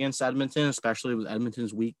play against Edmonton, especially with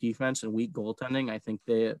Edmonton's weak defense and weak goaltending, I think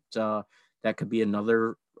that that could be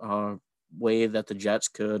another way that the Jets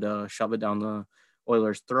could shove it down the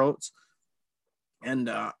Oilers' throats. And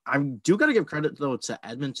I do got to give credit, though, to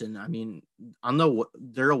Edmonton. I mean, on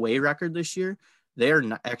their away record this year, they are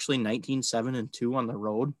actually 19-7-2 on the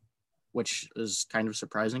road, which is kind of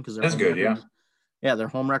surprising because that's good, yeah. Yeah, their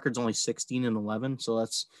home record's only 16-11, so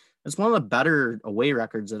that's one of the better away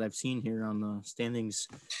records that I've seen here on the standings.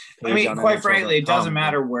 I mean, quite frankly, it doesn't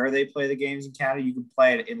matter where they play the games in Canada. You can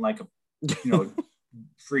play it in like a,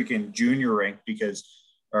 freaking junior rink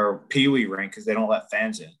or peewee rink because they don't let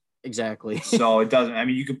fans in. Exactly. So it doesn't. I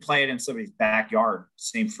mean, you could play it in somebody's backyard.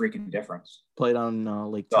 Same freaking difference. Play it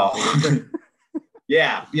on Lake Tahoe.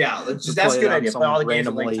 Yeah. That's a good idea. Play all the games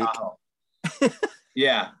in Lake Tahoe.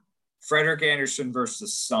 Yeah. Frederik Andersen versus the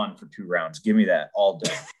Sun for 2 rounds. Give me that all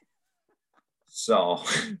day. So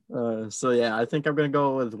yeah, I think I'm gonna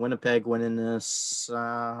go with Winnipeg winning this.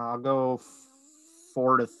 I'll go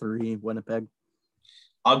 4-3 Winnipeg.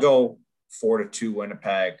 I'll go 4-2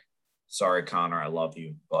 Winnipeg. Sorry, Connor, I love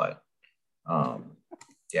you, but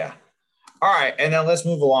yeah. All right, and then let's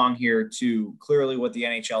move along here to clearly what the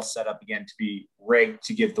NHL set up again to be rigged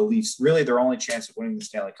to give the Leafs really their only chance of winning the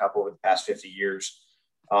Stanley Cup over the past 50 years.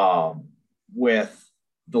 With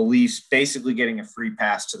the Leafs basically getting a free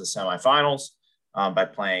pass to the semifinals by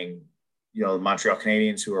playing, the Montreal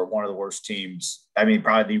Canadiens, who are one of the worst teams. I mean,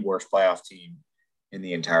 probably the worst playoff team in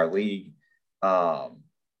the entire league.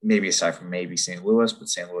 Maybe aside from maybe St. Louis, but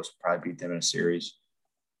St. Louis will probably beat them in a series.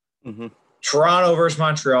 Mm-hmm. Toronto versus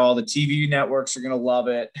Montreal. The TV networks are going to love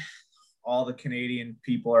it. All the Canadian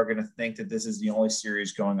people are going to think that this is the only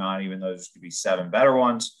series going on, even though there's going to be 7 better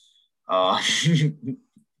ones.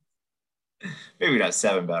 Maybe not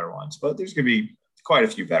 7 better ones, but there's going to be quite a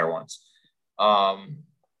few better ones. How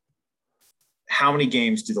many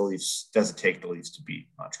games does it take the Leafs to beat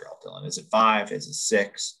Montreal, Dylan? Is it 5? Is it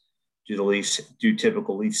 6? Do the Leafs do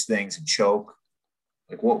typical Leafs things and choke?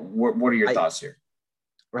 Like, what are your thoughts here?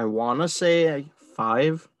 I want to say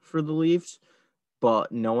 5 for the Leafs,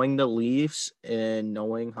 but knowing the Leafs and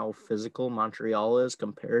knowing how physical Montreal is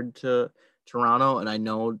compared to Toronto, and I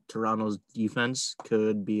know Toronto's defense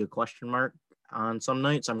could be a question mark on some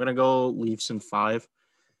nights, I'm going to go Leafs in 5.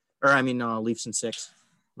 Leafs in 6.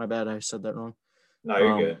 My bad, I said that wrong. No,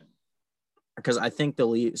 you're good. Because I think the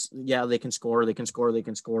Leafs, they can score,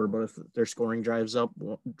 but if their scoring dries up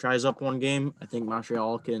one game, I think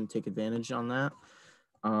Montreal can take advantage on that.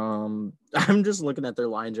 I'm just looking at their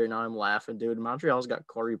lines right now. I'm laughing, dude. Montreal's got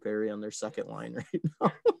Corey Perry on their second line right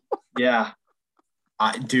now. Yeah.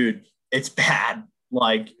 Dude, it's bad.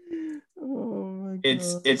 Like, oh my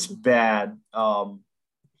God. It's bad. And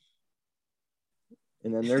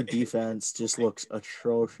then their defense just looks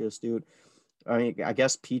atrocious, dude. I mean, I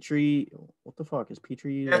guess Petrie. What the fuck is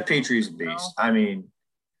Petrie? Yeah, Petrie's a beast. I mean,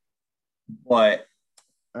 but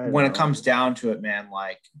when it comes down to it, man,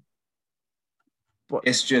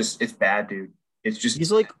 it's bad, dude. It's just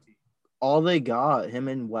he's like all they got, him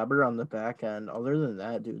and Weber on the back end. Other than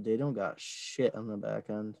that, dude, they don't got shit on the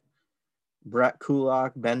back end. Brett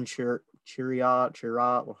Kulak, Ben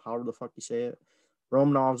Chirot, however the fuck you say it.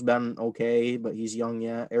 Romanov's been okay, but he's young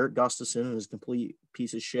yet. Eric Gustafsson is a complete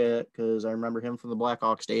piece of shit because I remember him from the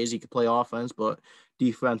Blackhawks days. He could play offense, but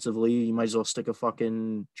defensively, you might as well stick a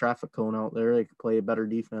fucking traffic cone out there. They could play a better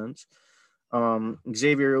defense.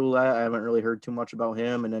 Xavier Ouellet, I haven't really heard too much about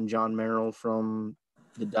him. And then John Merrill from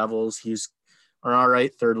the Devils. He's an all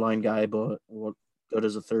right third-line guy, but what good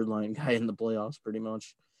is a third-line guy in the playoffs pretty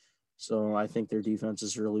much? So I think their defense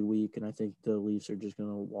is really weak, and I think the Leafs are just going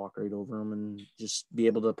to walk right over them and just be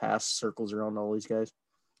able to pass circles around all these guys.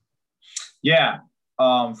 Yeah,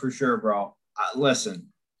 for sure, bro. Listen,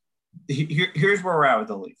 here's where we're at with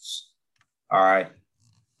the Leafs. All right.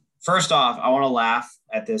 First off, I want to laugh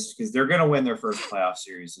at this because they're going to win their first playoff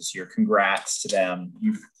series this year. Congrats to them.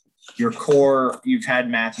 Your core, you've had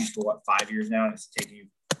Matthews for 5 years now, and it's taken you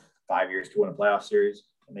 5 years to win a playoff series,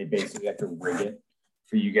 and they basically have to rig it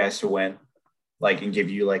for you guys to win, and give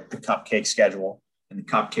you the cupcake schedule and the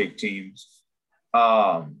cupcake teams.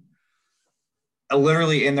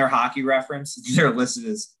 Literally in their hockey reference, they're listed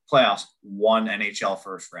as playoffs, won NHL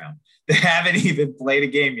first round. They haven't even played a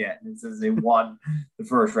game yet, and it says they won the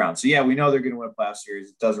first round. So, yeah, we know they're going to win a playoff series.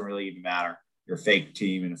 It doesn't really even matter. You're a fake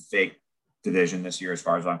team in a fake division this year as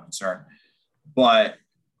far as I'm concerned. But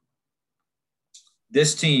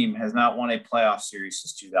this team has not won a playoff series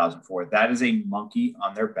since 2004. That is a monkey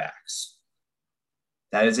on their backs.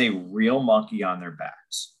 That is a real monkey on their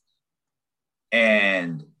backs.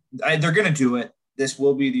 And they're going to do it. This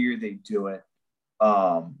will be the year they do it.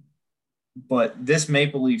 But this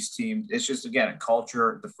Maple Leafs team, it's just, again, a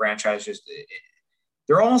culture. The franchise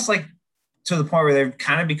they're almost like to the point where they've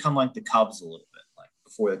kind of become like the Cubs a little bit, like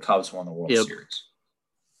before the Cubs won the World Series.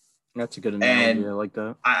 That's a good analogy. And I like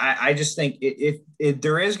that. I just think if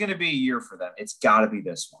there is going to be a year for them, it's got to be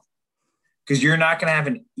this one, because you're not going to have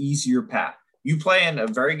an easier path. You play in a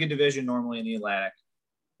very good division normally in the Atlantic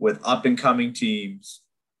with up-and-coming teams.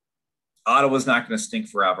 Ottawa's not going to stink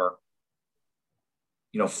forever.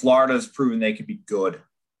 Florida's proven they can be good.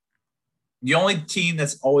 The only team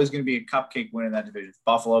that's always going to be a cupcake win in that division is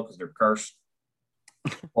Buffalo, because they're cursed.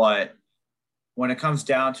 But when it comes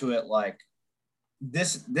down to it, like,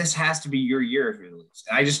 this has to be your year if you're the Leafs.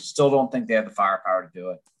 And I just still don't think they have the firepower to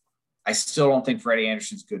do it. I still don't think Freddie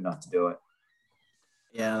Anderson's good enough to do it.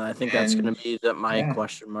 Yeah, I think that's going to be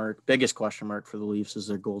question mark. Biggest question mark for the Leafs is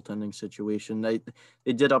their goaltending situation. They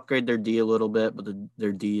did upgrade their D a little bit, but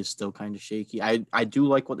their D is still kind of shaky. I do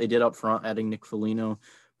like what they did up front, adding Nick Foligno,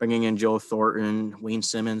 bringing in Joe Thornton, Wayne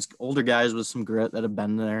Simmons, older guys with some grit that have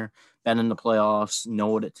been there, been in the playoffs, know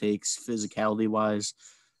what it takes physicality-wise.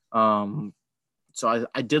 So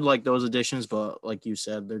I did like those additions, but like you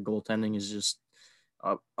said, their goaltending is just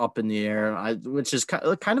up in the air, which is kind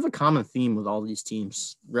of a common theme with all these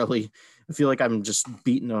teams. Really, I feel like I'm just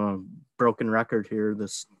beating a broken record here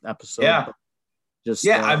this episode. Yeah,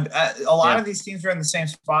 a lot of these teams are in the same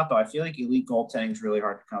spot, though. I feel like elite goaltending is really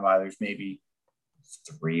hard to come by. There's maybe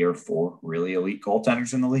 3 or 4 really elite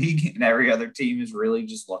goaltenders in the league, and every other team is really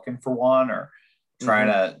just looking for one or trying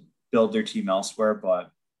to build their team elsewhere. But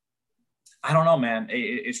I don't know, man.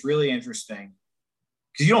 It's really interesting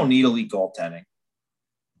because you don't need elite goaltending,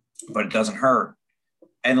 but it doesn't hurt.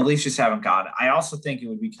 And the Leafs just haven't got it. I also think it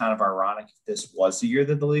would be kind of ironic if this was the year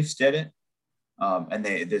that the Leafs did it. And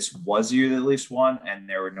this was the year that the Leafs won, and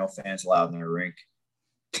there were no fans allowed in their rink.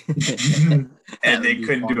 And they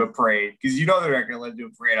couldn't do a parade because they're not going to let them do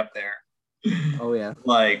a parade up there. Oh, yeah.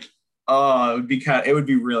 It would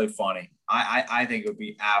be really funny. I think it would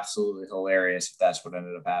be absolutely hilarious if that's what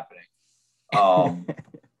ended up happening.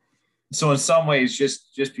 So in some ways,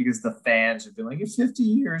 just because the fans have been like, 50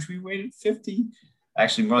 years, we waited 50,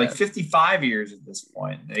 actually more like 55 years at this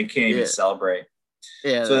point. They can't even celebrate.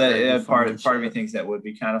 Yeah. So that part of me thinks that would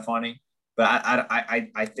be kind of funny. But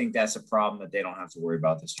I think that's a problem that they don't have to worry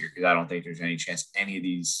about this year, because I don't think there's any chance any of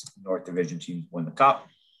these North Division teams win the Cup.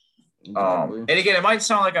 Exactly. And again, it might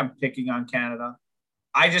sound like I'm picking on Canada.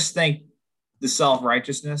 I just think the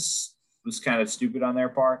self-righteousness was kind of stupid on their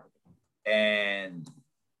part. And,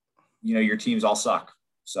 your teams all suck.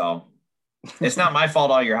 So it's not my fault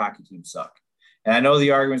all your hockey teams suck. And I know the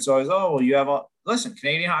argument's always, you have listen,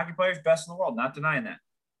 Canadian hockey players, best in the world, not denying that.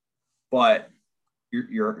 But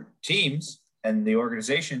your teams and the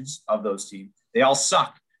organizations of those teams, they all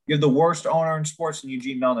suck. You have the worst owner in sports in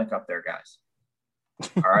Eugene Melnyk up there, guys.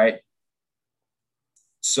 All right.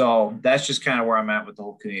 So that's just kind of where I'm at with the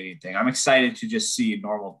whole Canadian thing. I'm excited to just see a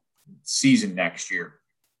normal season next year,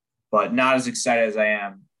 but not as excited as I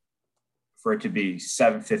am for it to be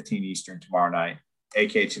 7:15 Eastern tomorrow night,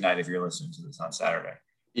 aka tonight if you're listening to this on Saturday.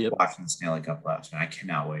 Yep. Watching the Stanley Cup playoffs, man. I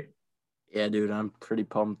cannot wait. Yeah, dude, I'm pretty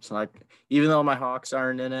pumped. Even though my Hawks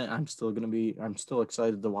aren't in it, I'm still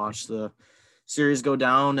excited to watch the series go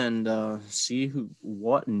down and see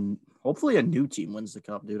and hopefully a new team wins the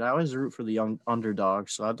Cup, dude. I always root for the young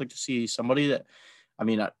underdogs, so I'd like to see somebody that,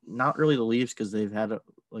 not really the Leafs because they've had a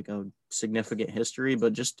significant history,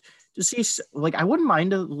 but just to see, I wouldn't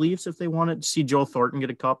mind the Leafs if they wanted to see Joe Thornton get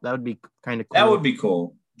a Cup. That would be kind of cool. That would be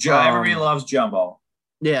cool. Everybody loves Jumbo.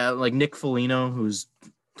 Yeah, like Nick Foligno, who's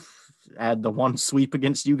had the one sweep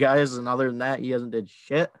against you guys, and other than that, he hasn't did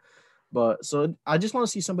shit. But so I just want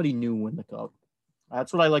to see somebody new win the Cup.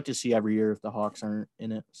 That's what I like to see every year if the Hawks aren't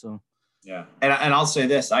in it. So yeah, and I'll say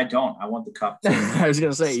this: I want the Cup. I was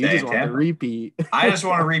gonna say you just want to repeat. I just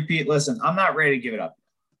want to repeat. Listen, I'm not ready to give it up.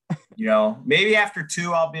 Maybe after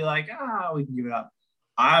 2, I'll be like, we can give it up.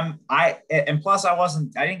 And plus I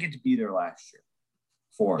didn't get to be there last year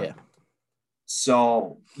for it. Yeah.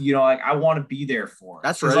 So, like I want to be there for it.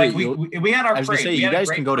 That's right. Like we had our I was parade. gonna say, you guys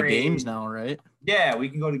can go to games now, right? Yeah, we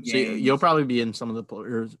can go to games. So you'll probably be in some of the,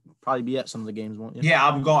 or probably be at some of the games, won't you? Yeah,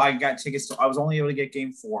 I'm going. I got tickets. I was only able to get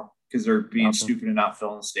game 4 because they're being stupid and not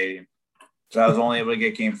filling the stadium. So I was only able to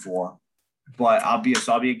get game 4. But I'll be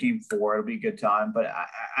at game 4. It'll be a good time. But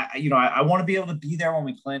I want to be able to be there when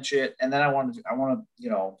we clinch it. And then I want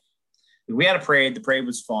to, we had a parade. The parade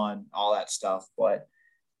was fun, all that stuff. But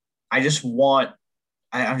I just want.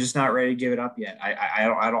 I'm just not ready to give it up yet.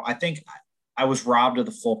 I think I was robbed of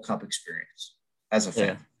the full cup experience as a fan.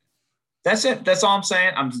 Yeah. That's it. That's all I'm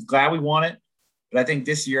saying. I'm glad we won it, but I think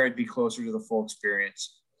this year I'd be closer to the full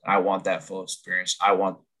experience. I want that full experience. I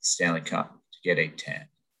want the Stanley Cup to get a 10.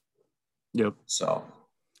 Yep. So,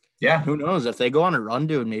 yeah. Who knows? If they go on a run,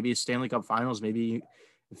 dude, maybe Stanley Cup Finals, maybe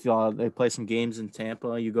if they play some games in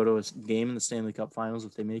Tampa, you go to a game in the Stanley Cup Finals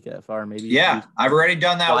if they make it that far. Maybe. Yeah, I've already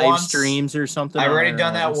done that live once. Streams or something. I've already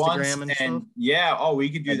done that Instagram once. And yeah, we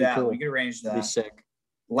could do that. Cool. We could arrange that. That'd be sick.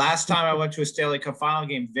 Last time I went to a Stanley Cup Final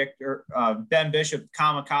game, Ben Bishop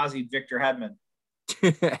kamikaze Victor Hedman.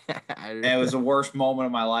 And it was the worst moment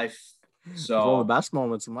of my life. So it was one of the best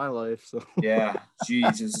moments of my life. So yeah,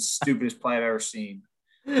 geez, it's the stupidest play I've ever seen.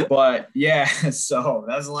 But yeah, so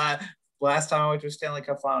that was the last time I went to a Stanley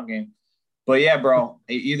Cup Final game. But yeah, bro,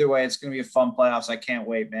 either way, it's gonna be a fun playoffs. I can't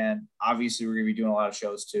wait, man. Obviously, we're gonna be doing a lot of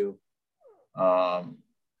shows too.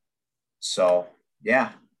 So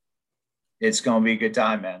yeah. It's going to be a good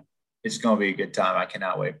time, man. It's going to be a good time. I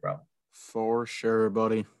cannot wait, bro. For sure,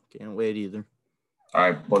 buddy. Can't wait either. All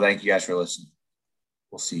right. Well, thank you guys for listening.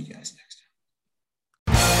 We'll see you guys next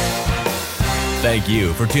time. Thank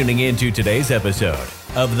you for tuning in to today's episode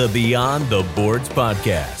of the Beyond the Boards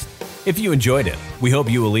podcast. If you enjoyed it, we hope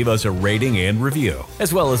you will leave us a rating and review,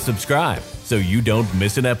 as well as subscribe so you don't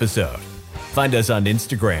miss an episode. Find us on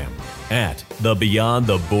Instagram at the Beyond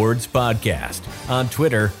the Boards podcast, on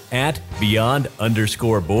Twitter at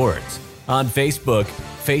Beyond_Boards, on Facebook,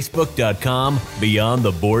 Facebook.com Beyond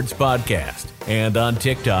the Boards podcast, and on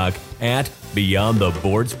TikTok at Beyond the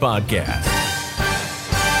Boards podcast.